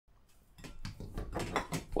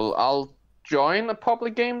Well, I'll join a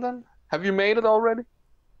public game then. Have you made it already?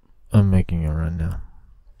 I'm making it right now.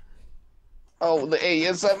 Oh, the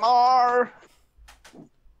ASMR!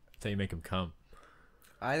 That's how you make him come.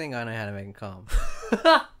 I think I know how to make him calm.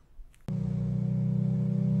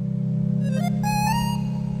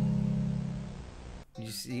 You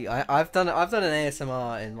see, I've done an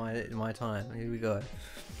ASMR in my time. Here we go.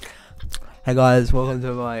 Hey guys, welcome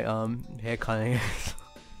to my hair cutting.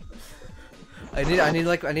 I need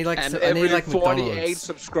like And every 48 McDonald's.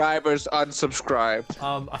 subscribers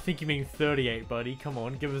unsubscribed. I think you mean 38, buddy. Come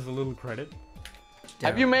on, give us a little credit.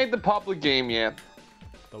 Have you made the public game yet?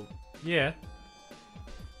 Yeah.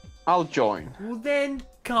 I'll join. Well then,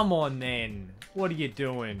 come on then. What are you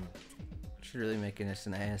doing? Should really making this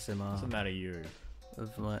an ASMR. What's the matter, you?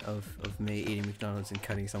 Of me eating McDonald's and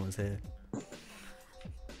cutting someone's hair.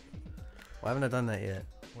 Why haven't I done that yet?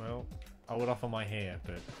 Well, I would offer my hair,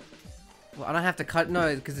 but Well, I don't have to cut.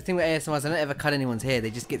 No, because the thing with ASMR is I don't ever cut anyone's hair. They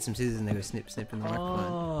just get some scissors and they go snip snip in the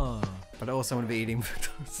microphone. But I also want to be eating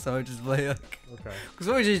McDonald's, so I just play like. Okay. Because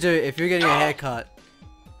what would you do if you're getting a haircut?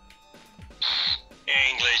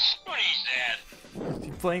 English. What is that?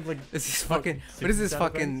 You playing like Is this fucking? What is this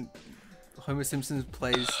fucking? Homer Simpson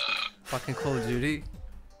plays fucking Call of Duty.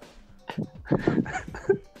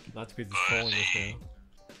 Nightspeeds is calling us now.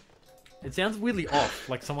 It sounds weirdly off,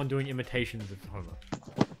 like someone doing imitations of Homer.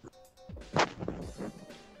 Oh,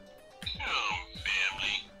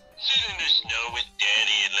 family. Sit in the snow with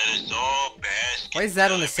Daddy and let us all bask. Why is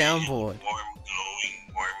that on the soundboard? Warm, glowing,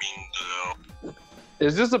 warming glow.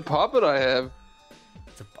 Is this a puppet I have?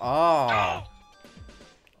 It's a oh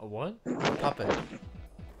A what? puppet.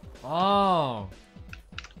 Oh.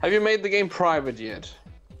 Have you made the game private yet?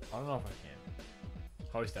 I don't know if I can.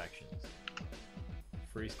 Host actions.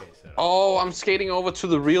 Free skate setup. Oh, I'm skating over to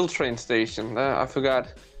the real train station. I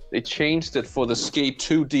forgot. They changed it for the Skate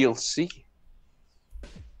 2 DLC.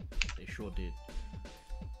 They sure did.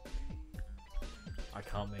 I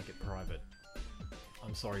can't make it private.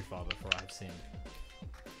 I'm sorry, Father, for I have sinned.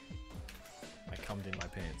 I cummed in my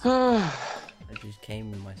pants. I just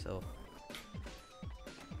came myself.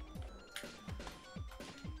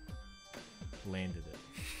 Landed it.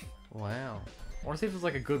 Wow. I want to see if there's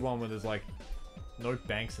like a good one where there's like no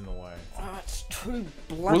banks in the way. Oh, it's too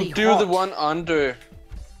bloody We'll do the one under.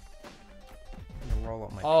 I'm gonna roll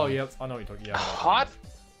up my Oh, pants. yep. I know what you're talking. Yeah. Hot?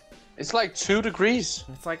 It's like 2 degrees.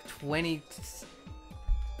 It's like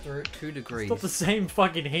 22 degrees. It's not the same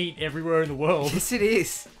fucking heat everywhere in the world. Yes, it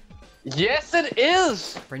is. Yes, it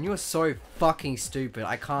is. Bren, you are so fucking stupid.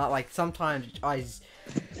 I can't, like, sometimes I'm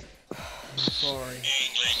sorry.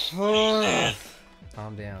 English. What is that?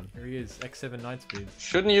 Calm down. Here he is, X7 Nightspeeds.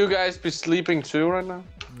 Shouldn't you guys be sleeping too right now?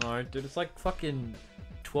 No, dude, it's like fucking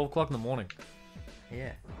 12 o'clock in the morning.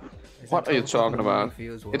 Yeah. What are you talking about?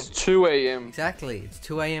 Well? It's 2 a.m. Exactly. It's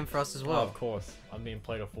 2 a.m. for us as Oh, well. of course. I'm being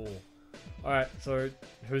played a fool. Alright, so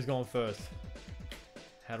who's going first?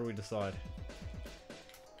 How do we decide?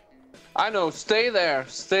 I know. Stay there.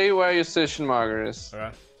 Stay where your station marker is.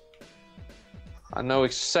 Alright. I know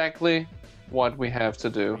exactly what we have to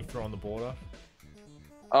do. You throw on the border.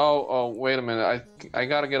 Oh, wait a minute. I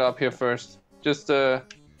gotta get up here first. Just give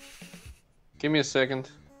me a second.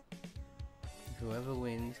 Whoever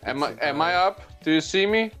wins. Am I up? Do you see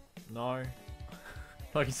me? No.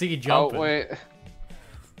 I can see you jumping. Oh wait.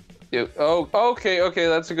 Oh, okay.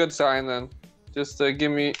 That's a good sign then. Just give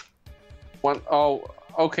me one. Oh,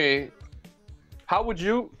 okay. How would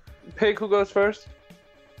you pick who goes first?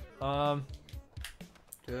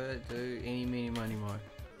 Do any, meeny, money, mo.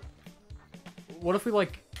 What if we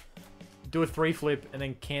like do a 3 flip and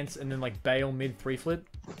then cancel and then like bail mid 3 flip?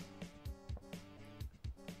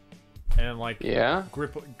 And then like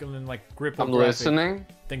grip and then like grip or I'm graphic. listening.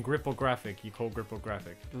 Then grip or graphic. You call grip or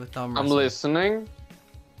graphic. Do a thumb I'm wrestle. listening.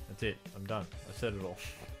 That's it. I'm done. I said it all.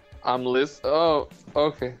 I'm Oh,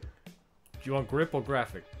 okay. Do you want grip or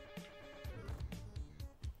graphic?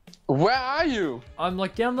 Where are you? I'm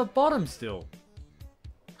like down the bottom still.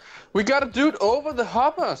 We gotta do it over the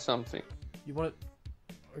hopper or something. You want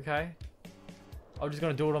it? Okay. I'm just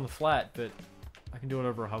gonna do it on the flat, but I can do it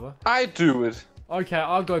over a hover. I do it. Okay,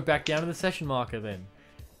 I'll go back down to the session marker then.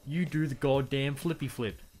 You do the goddamn flippy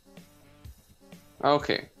flip.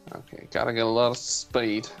 Okay. Gotta get a lot of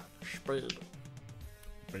speed. Speed.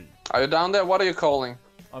 Are you down there? What are you calling?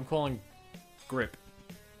 I'm calling grip.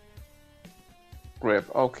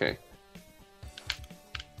 Grip. Okay.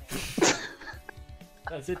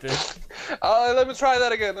 That's it, dude. Let me try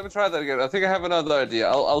that again. I think I have another idea.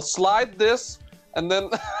 I'll slide this and then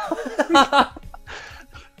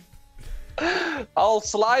I'll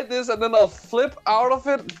slide this and then I'll flip out of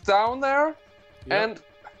it down there, Yep. and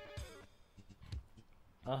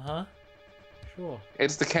Uh-huh. Sure.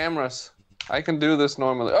 It's the cameras. I can do this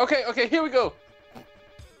normally. Okay, okay, here we go.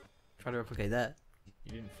 Try to replicate that.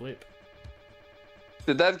 You didn't flip.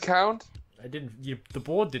 Did that count? I didn't. The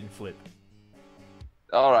board didn't flip.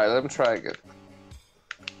 All right, let me try again.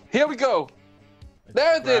 Here we go.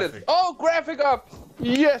 There it did Graphic. it. Oh, graphic up.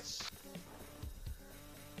 Yes.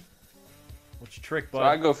 What's your trick, bud? So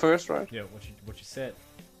I go first, right? Yeah. What you set?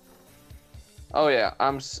 Oh yeah,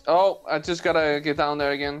 oh, I just gotta get down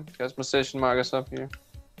there again because my session marker's up here.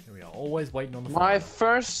 Here we are. Always waiting on the. My phone.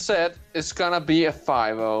 first set is gonna be a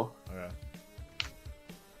 5-0. Okay.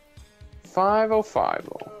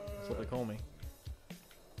 5-0-5-0. That's what they call me.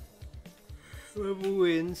 Whoever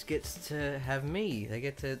wins gets to have me. They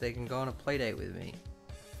can go on a play date with me.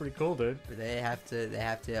 Pretty cool, dude. But they have to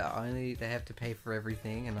pay for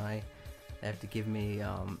everything, and they have to give me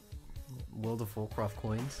World of Warcraft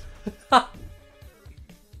coins.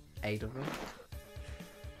 8 of them.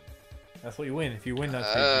 That's what you win. If you win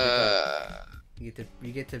that, You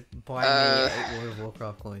get to buy me 8 World of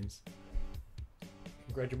Warcraft coins.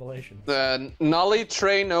 congratulations. The nollie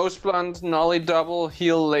tray nose blunt, nollie double,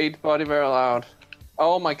 heel late, body barrel out.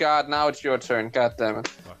 Oh my god, now it's your turn. God damn it.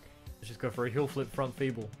 Fuck. Let's just go for a heel flip front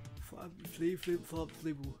feeble. Flip, flop,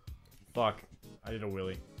 flibble. Fuck. I did a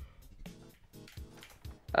wheelie.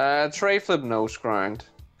 Tray flip nose grind.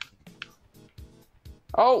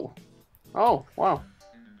 Oh. Oh, wow.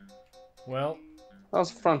 Well, That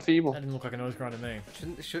was front feeble. that didn't look like a nose grind to me.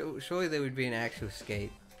 Surely there would be an actual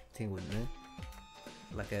skate thing, wouldn't there?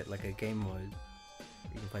 Like a game mode.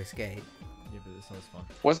 You can play skate. Yeah, but it's not as fun.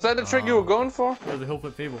 Was that the trick you were going for? It was a heel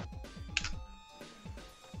flip feeble.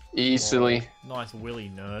 Easily. Nice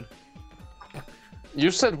wheelie, nerd.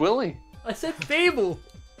 You said Willy. I said feeble!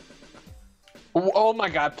 Oh my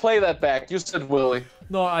god, play that back. You said Willy.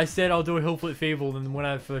 No, I said I'll do a heel flip feeble, and when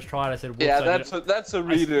I first tried, I said whoops. Yeah, I did that's a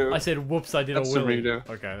redo. I said whoops, I did That's a a wheelie. redo.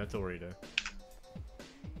 Okay, that's a redo.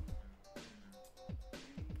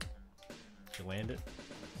 Did you land it?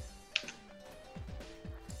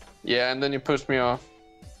 Yeah, and then you pushed me off.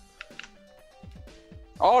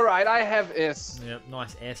 Alright, I have S. Yep,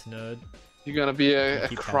 nice ass nerd. You're gonna be a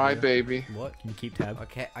Keep crybaby. What? Can you keep tab?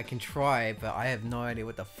 Okay, I can try, but I have no idea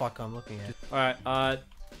what the fuck I'm looking at. Alright,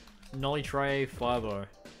 nollie tray 5-0.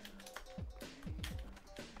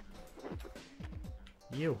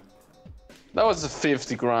 You. That was a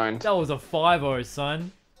 50 grind. That was a 5-0,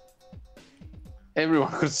 son.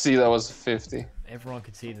 Everyone could see that was a 50. Everyone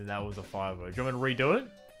could see that that was a 5-0. Do you want me to redo it?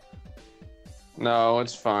 No,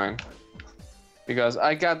 it's fine. Because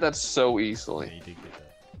I got that so Yeah, easily. you did get that.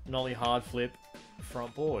 Nollie hard flip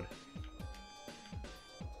front board.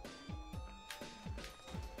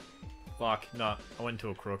 Fuck, nah. I went into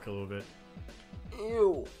a crook a little bit.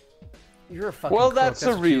 Ew. You're a fucking Well, crook, that's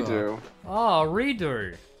a what you are. redo. Ah,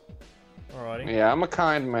 redo. Alrighty. Yeah, I'm a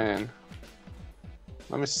kind man.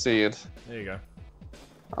 Let me see it. There you go.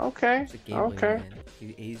 Okay. He's a gambling Okay. man.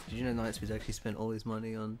 Did you know Nightspeeds actually spent all his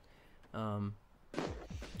money on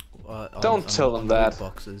Don't tell them that.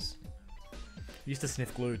 boxes. Used to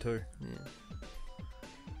sniff glue too. Yeah.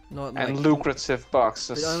 Not And like, lucrative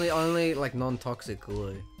boxes. but only like non-toxic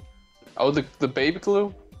glue. Oh, the baby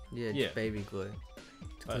glue? Yeah, Yeah. just baby glue.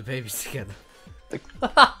 To glue Right. babies together.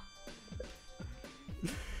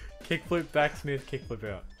 Kickflip, backsmith, kickflip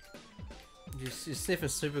out. You're sniffing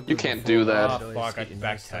super glue. You can't before do that. you Ah, always fuck, get I your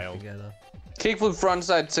nose stuck backtailed. together. Kickflip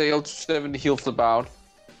frontside tail, 70 heel flip out.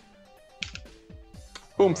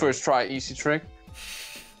 Boom, first try, easy trick.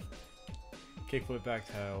 Kickflip, back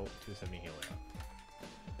tail, 270 heel out.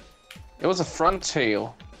 It was a front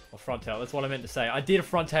tail. Or front tail, that's what I meant to say. I did a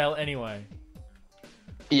front tail anyway.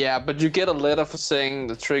 Yeah, but you get a letter for saying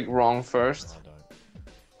the trick wrong first. No, I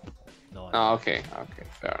don't. No, I don't. Oh, okay, okay,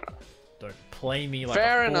 fair enough. Don't play me like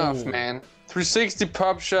Fair a enough, fool. man. 360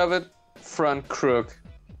 pop shove it, front crook,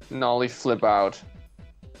 nollie flip out.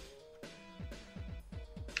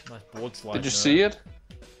 Nice board slide. Did you nerd. see it?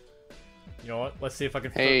 You know what? Let's see if I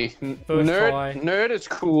can. Hey, First try. nerd is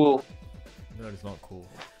cool. No, it's not cool.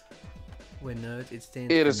 We're nerds. It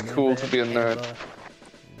stands. It for is cool to be a never, nerd. ever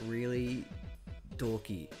Really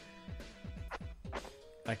dorky.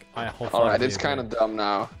 Like, I whole. Alright, it's kind of dumb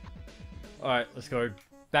now. Alright, let's go.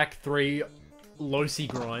 Back 3, low C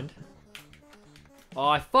grind. Oh,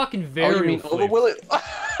 I fucking Oh, you varial mean flip. over will it?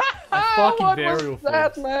 I fucking What varial was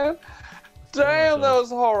that, flipped. man? kill Damn, that myself. was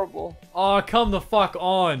horrible. Oh, come the fuck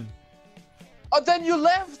on. Oh, then you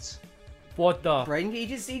left. What the? Brayden, he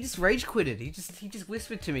just rage quitted. He just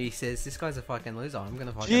whispered to me. He says, "This guy's a fucking loser. I'm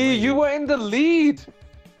gonna fucking." Gee, leave." you were in the lead.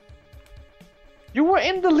 You were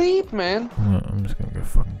in the lead, man. I'm just gonna go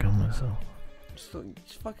fucking kill myself.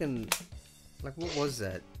 Just fucking Like, what was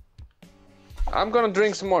that? I'm gonna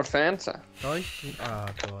drink some more Fanta. Oh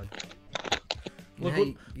god. Look, Now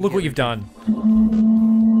you look get what you've done.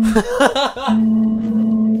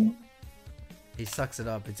 He sucks it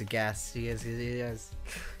up. It's a gas. He has.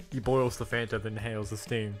 He boils the Fanta, then inhales the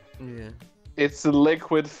steam. Yeah. It's a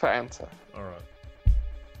liquid Fanta. Alright.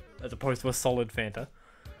 As opposed to a solid Fanta.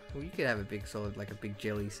 Well, you could have a big solid, like a big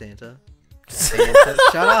jelly Santa. Santa.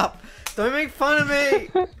 Shut up! Don't make fun of me!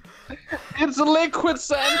 It's a liquid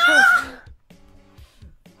Santa.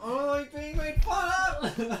 I don't like being made fun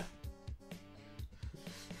of!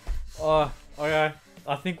 Oh, okay.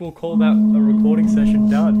 I think we'll call that a recording session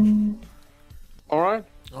done. Alright.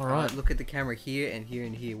 Alright, look at the camera here and here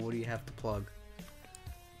and here. What do you have to plug?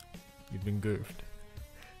 You've been goofed.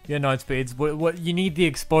 Yeah, Nightspeeds. What you need the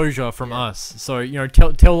exposure from us. So you know,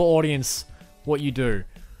 tell the audience what you do.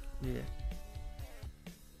 Yeah.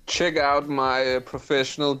 Check out my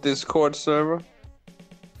professional Discord server.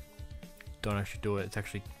 Don't actually do it. It's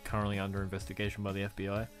actually currently under investigation by the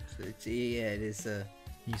FBI. So it's, yeah, it is.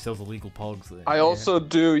 He sells illegal pogs there. I also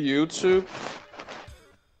do YouTube.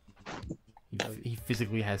 He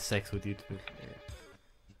physically has sex with YouTube.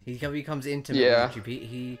 He becomes intimate Yeah. with YouTube.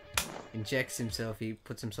 He injects himself. He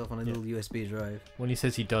puts himself on a little USB drive. When he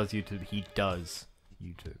says he does YouTube, he does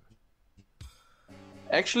YouTube.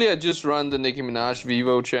 Actually, I just run the Nicki Minaj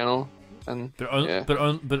Vivo channel, and But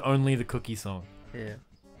only the cookie song. Yeah.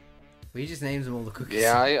 Well, he just names them all the cookies.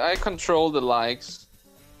 yeah, I control the likes.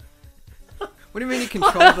 What do you mean you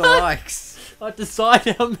control the likes? I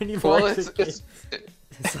decide how many Well, likes it gets.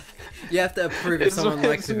 You have to approve if someone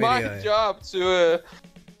likes a it's video. my job to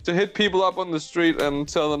hit people up on the street and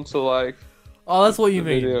tell them to like. Oh, that's what you the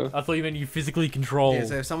mean. video. I thought you meant you physically control. Yeah,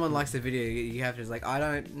 so if someone likes the video, you have to just like, I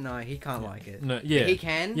don't know, he can't like it. No, yeah. He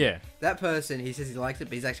can. Yeah. That person, he says he likes it,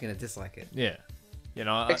 but he's actually gonna dislike it. Yeah. You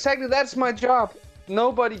know. Exactly, that's my job.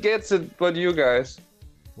 Nobody gets it but you guys.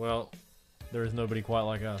 Well, there is nobody quite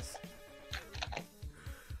like us.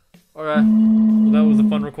 Alright. Well, that was a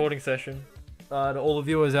fun recording session. To all the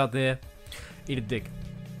viewers out there, eat a dick.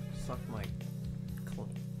 Suck my.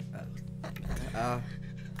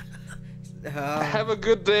 Have a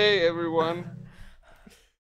good day, everyone.